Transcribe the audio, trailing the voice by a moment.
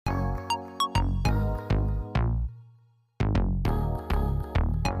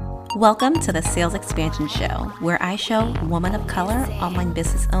Welcome to the Sales Expansion Show, where I show women of color online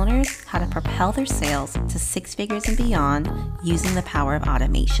business owners how to propel their sales to six figures and beyond using the power of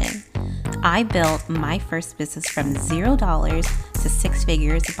automation. I built my first business from $0 to six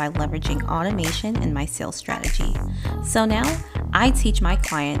figures by leveraging automation in my sales strategy. So now I teach my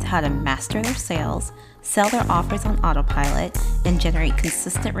clients how to master their sales, sell their offers on autopilot, and generate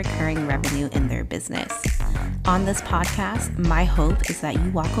consistent recurring revenue in their business. On this podcast, my hope is that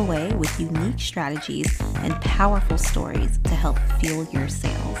you walk away with unique strategies and powerful stories to help fuel your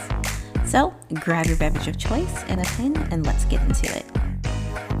sales. So grab your beverage of choice and a pen and let's get into it.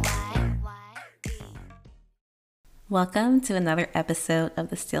 Welcome to another episode of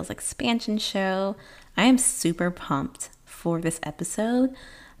the Sales Expansion Show. I am super pumped for this episode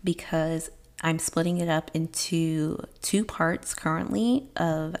because I'm splitting it up into two parts currently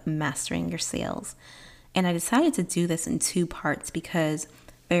of mastering your sales. And I decided to do this in two parts because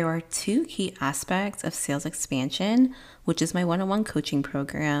there are two key aspects of sales expansion, which is my one-on-one coaching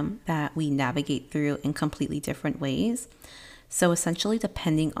program that we navigate through in completely different ways. So essentially,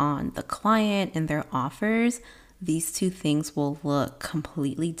 depending on the client and their offers, these two things will look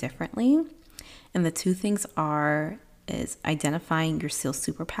completely differently. And the two things is identifying your sales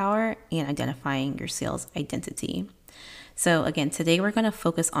superpower and identifying your sales identity. So again, today we're going to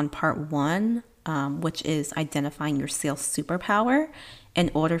focus on part one, which is identifying your sales superpower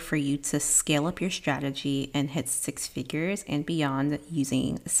in order for you to scale up your strategy and hit six figures and beyond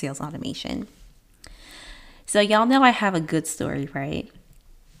using sales automation. So y'all know I have a good story, right?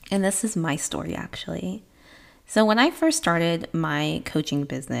 And this is my story actually. So when I first started my coaching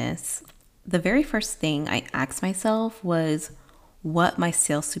business, the very first thing I asked myself was what my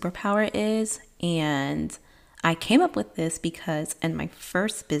sales superpower is. And I came up with this because in my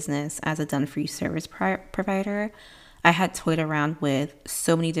first business as a done-for-you service provider, I had toyed around with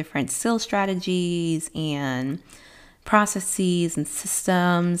so many different sales strategies and processes and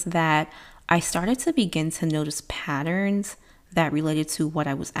systems that I started to begin to notice patterns that related to what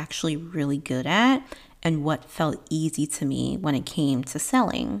I was actually really good at and what felt easy to me when it came to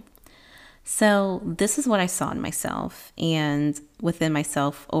selling. So this is what I saw in myself and within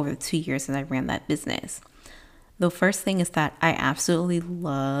myself over the 2 years that I ran that business. The first thing is that I absolutely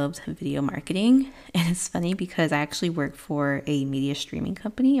loved video marketing. And it's funny because I actually worked for a media streaming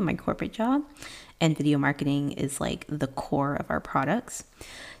company in my corporate job, and video marketing is like the core of our products.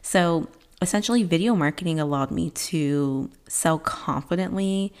 So essentially, video marketing allowed me to sell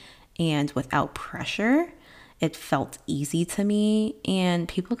confidently and without pressure. It felt easy to me and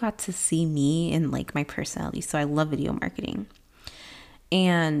people got to see me and like my personality. So I love video marketing.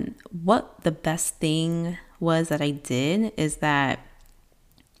 And what the best thing was that I did is that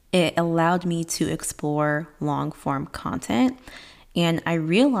it allowed me to explore long form content. And I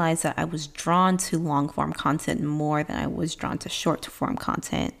realized that I was drawn to long form content more than I was drawn to short form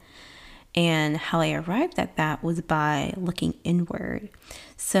content. And how I arrived at that was by looking inward.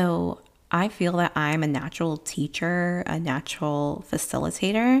 So I feel that I'm a natural teacher, a natural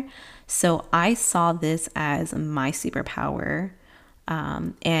facilitator. So I saw this as my superpower.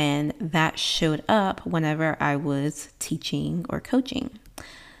 And that showed up whenever I was teaching or coaching.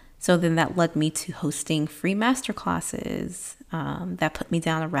 So then that led me to hosting free masterclasses. That put me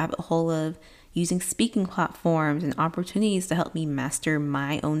down a rabbit hole of using speaking platforms and opportunities to help me master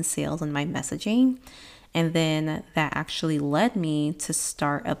my own sales and my messaging. And then that actually led me to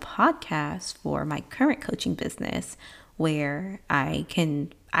start a podcast for my current coaching business where I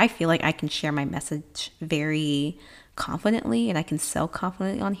feel like I can share my message very confidently and I can sell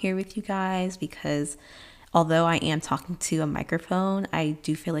confidently on here with you guys because although I am talking to a microphone, I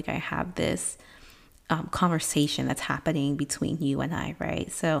do feel like I have this conversation that's happening between you and I,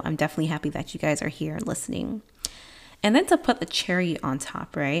 right? So I'm definitely happy that you guys are here and listening. And then to put the cherry on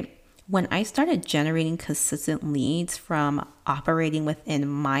top, right? When I started generating consistent leads from operating within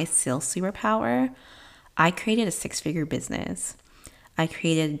my sales superpower, I created a six-figure business. I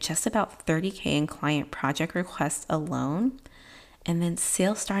created just about 30K in client project requests alone. And then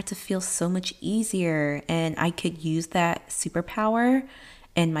sales started to feel so much easier and I could use that superpower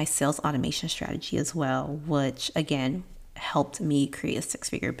in my sales automation strategy as well, which again, helped me create a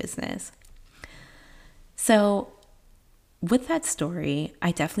six-figure business. So with that story,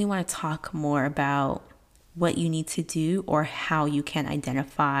 I definitely want to talk more about what you need to do or how you can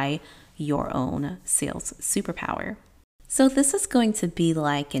identify your own sales superpower. So this is going to be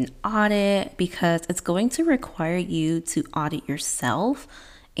like an audit because it's going to require you to audit yourself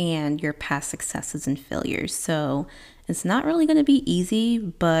and your past successes and failures. So It's not really going to be easy,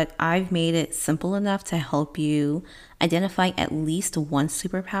 but I've made it simple enough to help you identify at least one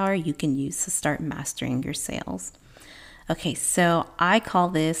superpower you can use to start mastering your sales. Okay, so I call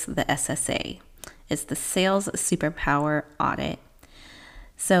this the SSA. It's the Sales Superpower Audit.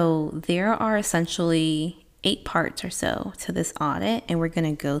 So there are essentially 8 parts or so to this audit, and we're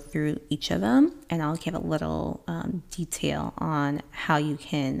going to go through each of them, and I'll give a little detail on how you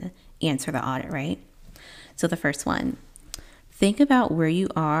can answer the audit, right? So the first one, think about where you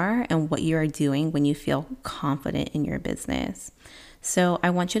are and what you are doing when you feel confident in your business. So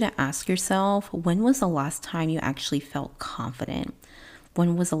I want you to ask yourself, when was the last time you actually felt confident?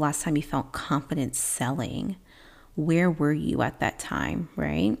 When was the last time you felt confident selling? Where were you at that time,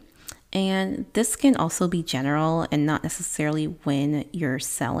 right? And this can also be general and not necessarily when you're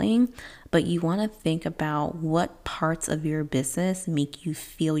selling, but you want to think about what parts of your business make you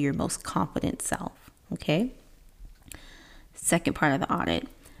feel your most confident self, okay? Second part of the audit,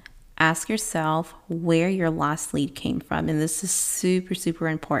 ask yourself where your last lead came from. And this is super, super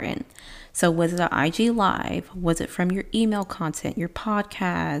important. So was it an IG live? Was it from your email content, your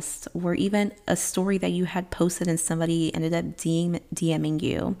podcast, or even a story that you had posted and somebody ended up DMing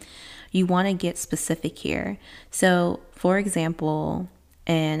you? You want to get specific here. So for example,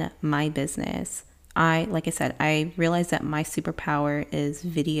 in my business, like I said, I realized that my superpower is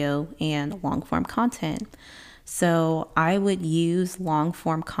video and long form content. So I would use long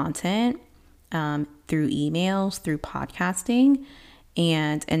form content through emails, through podcasting.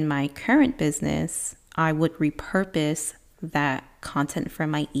 And in my current business, I would repurpose that content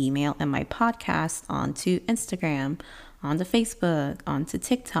from my email and my podcast onto Instagram, onto Facebook, onto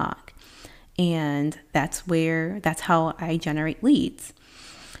TikTok. And that's how I generate leads.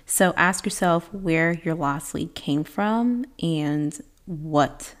 So ask yourself where your last lead came from and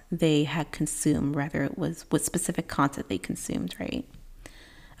what they had consumed, whether it was what specific content they consumed, right?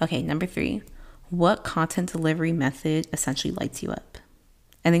 Okay, number 3, what content delivery method essentially lights you up?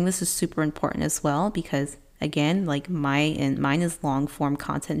 I think this is super important as well because, again, like mine is long form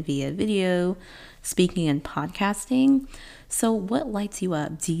content via video, speaking, and podcasting. So what lights you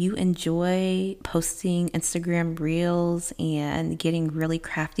up? Do you enjoy posting Instagram reels and getting really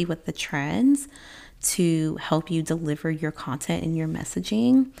crafty with the trends to help you deliver your content and your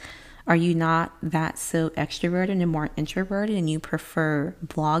messaging? Are you not that so extroverted and more introverted and you prefer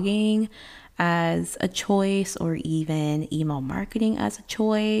blogging as a choice or even email marketing as a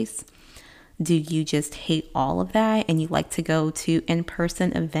choice? Do you just hate all of that and you like to go to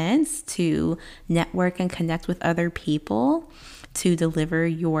in-person events to network and connect with other people to deliver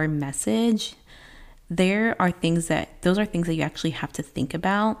your message? Those are things that you actually have to think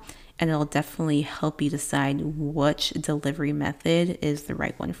about, and it'll definitely help you decide which delivery method is the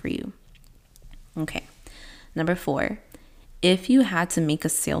right one for you. Okay, number 4, if you had to make a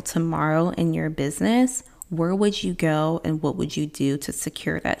sale tomorrow in your business, where would you go and what would you do to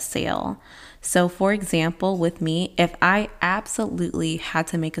secure that sale? So for example, with me, if I absolutely had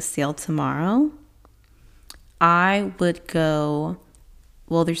to make a sale tomorrow, I would go,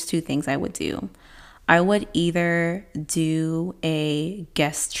 well, there's 2 things I would do. I would either do a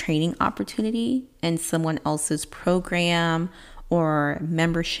guest training opportunity in someone else's program or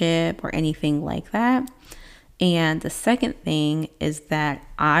membership or anything like that. And the second thing is that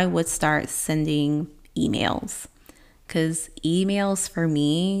I would start sending emails, because emails for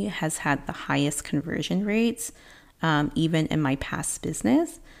me has had the highest conversion rates, even in my past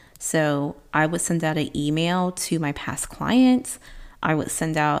business. So I would send out an email to my past clients. I would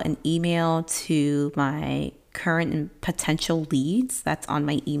send out an email to my current and potential leads that's on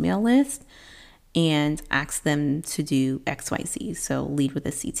my email list and ask them to do XYZ. So lead with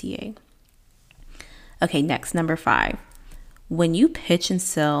a CTA. Okay, next, number 5. When you pitch and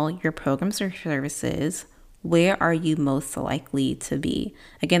sell your programs or services, where are you most likely to be?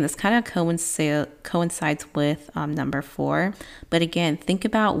 Again, this kind of coincides with number 4. But again, think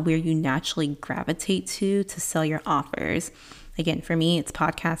about where you naturally gravitate to sell your offers. Again, for me, it's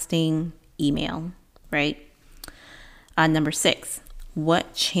podcasting, email, right? Number 6,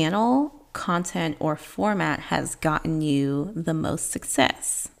 what channel, content, or format has gotten you the most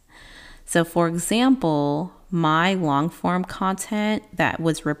success? So for example, my long form content that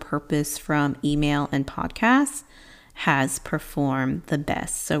was repurposed from email and podcasts has performed the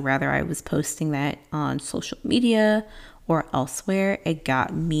best. So whether I was posting that on social media or elsewhere, it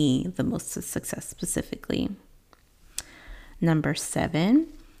got me the most success specifically. Number 7,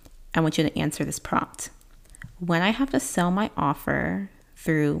 I want you to answer this prompt. When I have to sell my offer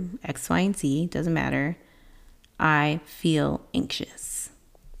through X, Y, and Z, doesn't matter, I feel anxious.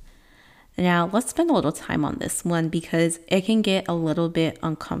 Now, let's spend a little time on this one because it can get a little bit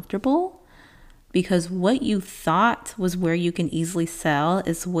uncomfortable, because what you thought was where you can easily sell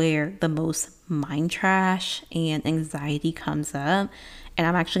is where the most mind trash and anxiety comes up. And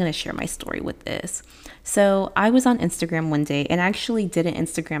I'm actually going to share my story with this. So I was on Instagram one day and actually did an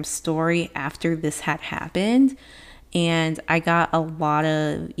Instagram story after this had happened. And I got a lot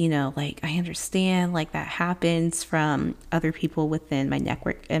of, like, I understand, like, that happens from other people within my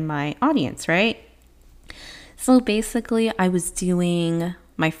network and my audience, right? So basically, I was doing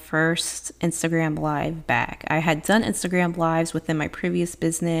my first Instagram live back. I had done Instagram lives within my previous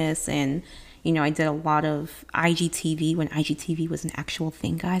business, and I did a lot of IGTV when IGTV was an actual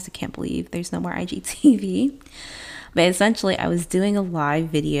thing, guys. I can't believe there's no more IGTV. But essentially, I was doing a live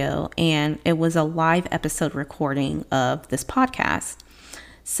video, and it was a live episode recording of this podcast.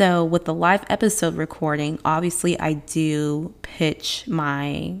 So with the live episode recording, obviously I do pitch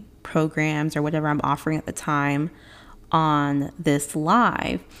my programs or whatever I'm offering at the time on this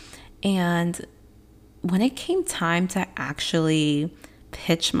live. And when it came time to actually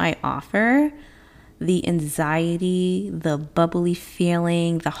pitch my offer, the anxiety, the bubbly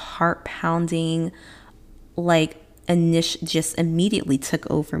feeling, the heart pounding, like, just immediately took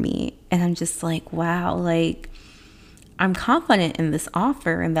over me. And I'm just like, wow, like, I'm confident in this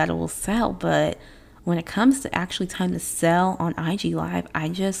offer and that it will sell, but when it comes to actually time to sell on IG Live, I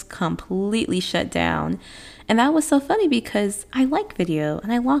just completely shut down. And that was so funny because I like video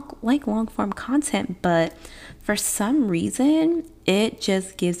and I like long form content, but for some reason, it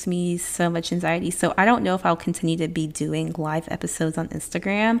just gives me so much anxiety. So I don't know if I'll continue to be doing live episodes on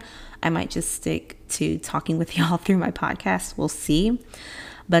Instagram. I might just stick to talking with y'all through my podcast. We'll see.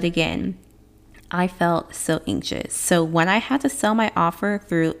 But again, I felt so anxious. So when I had to sell my offer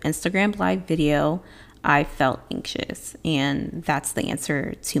through Instagram live video, I felt anxious. And that's the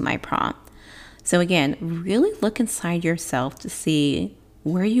answer to my prompt. So again, really look inside yourself to see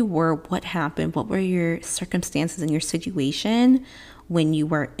where you were, what happened, what were your circumstances and your situation when you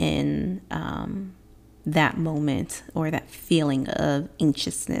were in that moment or that feeling of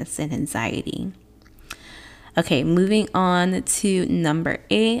anxiousness and anxiety. Okay, moving on to number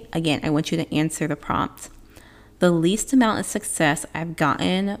 8. Again, I want you to answer the prompt. The least amount of success I've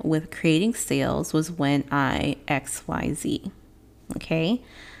gotten with creating sales was when I XYZ. Okay,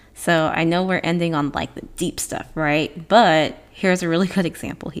 so I know we're ending on like the deep stuff, right? But here's a really good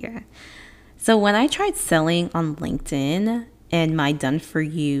example here. So when I tried selling on LinkedIn and my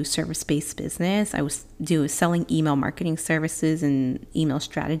done-for-you service-based business, I was selling email marketing services and email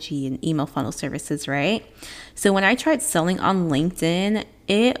strategy and email funnel services, right? So when I tried selling on LinkedIn,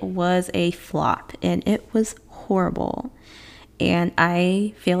 it was a flop and it was horrible. And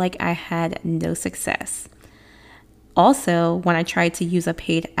I feel like I had no success. Also, when I tried to use a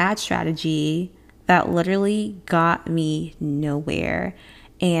paid ad strategy, that literally got me nowhere.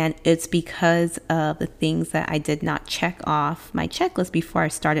 And it's because of the things that I did not check off my checklist before I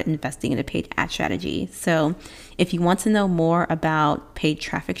started investing in a paid ad strategy. So if you want to know more about paid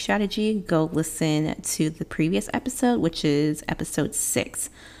traffic strategy, go listen to the previous episode, which is episode 6,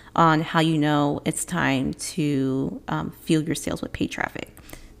 on how you know it's time to fuel your sales with paid traffic.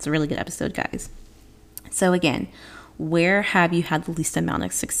 It's a really good episode, guys. So again, where have you had the least amount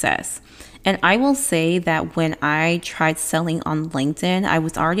of success? And I will say that when I tried selling on LinkedIn, I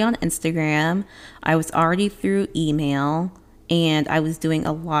was already on Instagram, I was already through email, and I was doing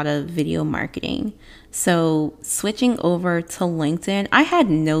a lot of video marketing. So switching over to LinkedIn, I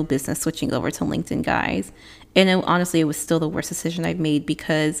had no business switching over to LinkedIn, guys. And honestly, it was still the worst decision I've made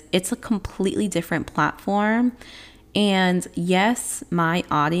because it's a completely different platform. And yes, my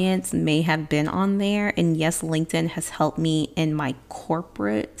audience may have been on there. And yes, LinkedIn has helped me in my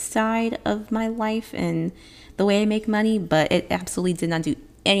corporate side of my life and the way I make money, but it absolutely did not do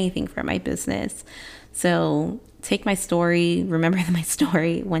anything for my business. So take my story, remember my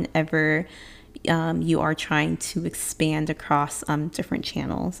story whenever you are trying to expand across different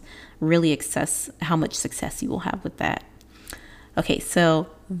channels. Really assess how much success you will have with that. Okay, so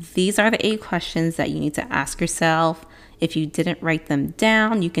these are the 8 questions that you need to ask yourself. If you didn't write them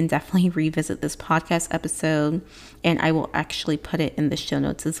down, you can definitely revisit this podcast episode, and I will actually put it in the show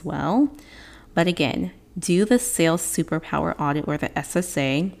notes as well. But again, do the Sales Superpower Audit or the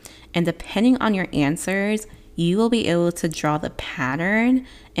SSA, and depending on your answers, you will be able to draw the pattern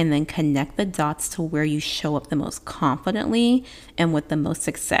and then connect the dots to where you show up the most confidently and with the most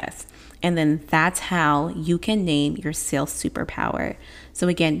success. And then that's how you can name your sales superpower. So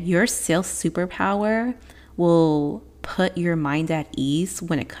again, your sales superpower will put your mind at ease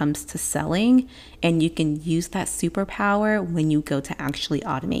when it comes to selling, and you can use that superpower when you go to actually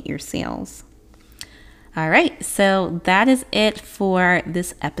automate your sales. All right, so that is it for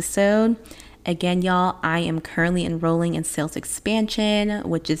this episode. Again, y'all, I am currently enrolling in Sales Expansion,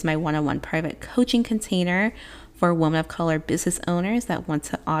 which is my one-on-one private coaching container for women of color business owners that want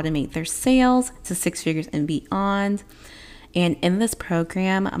to automate their sales to 6 figures and beyond. And in this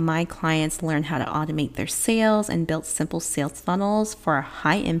program, my clients learn how to automate their sales and build simple sales funnels for a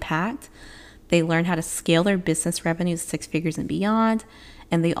high impact. They learn how to scale their business revenue to 6 figures and beyond.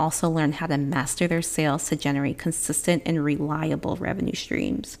 And they also learn how to master their sales to generate consistent and reliable revenue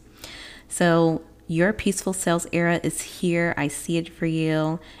streams. So your peaceful sales era is here. I see it for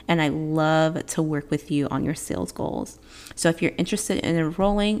you, and I love to work with you on your sales goals. So if you're interested in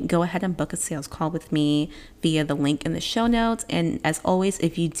enrolling, go ahead and book a sales call with me via the link in the show notes. And as always,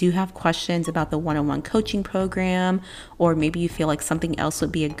 if you do have questions about the one-on-one coaching program, or maybe you feel like something else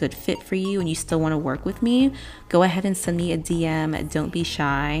would be a good fit for you and you still want to work with me, go ahead and send me a DM. Don't be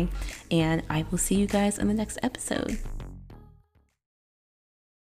shy. And I will see you guys in the next episode.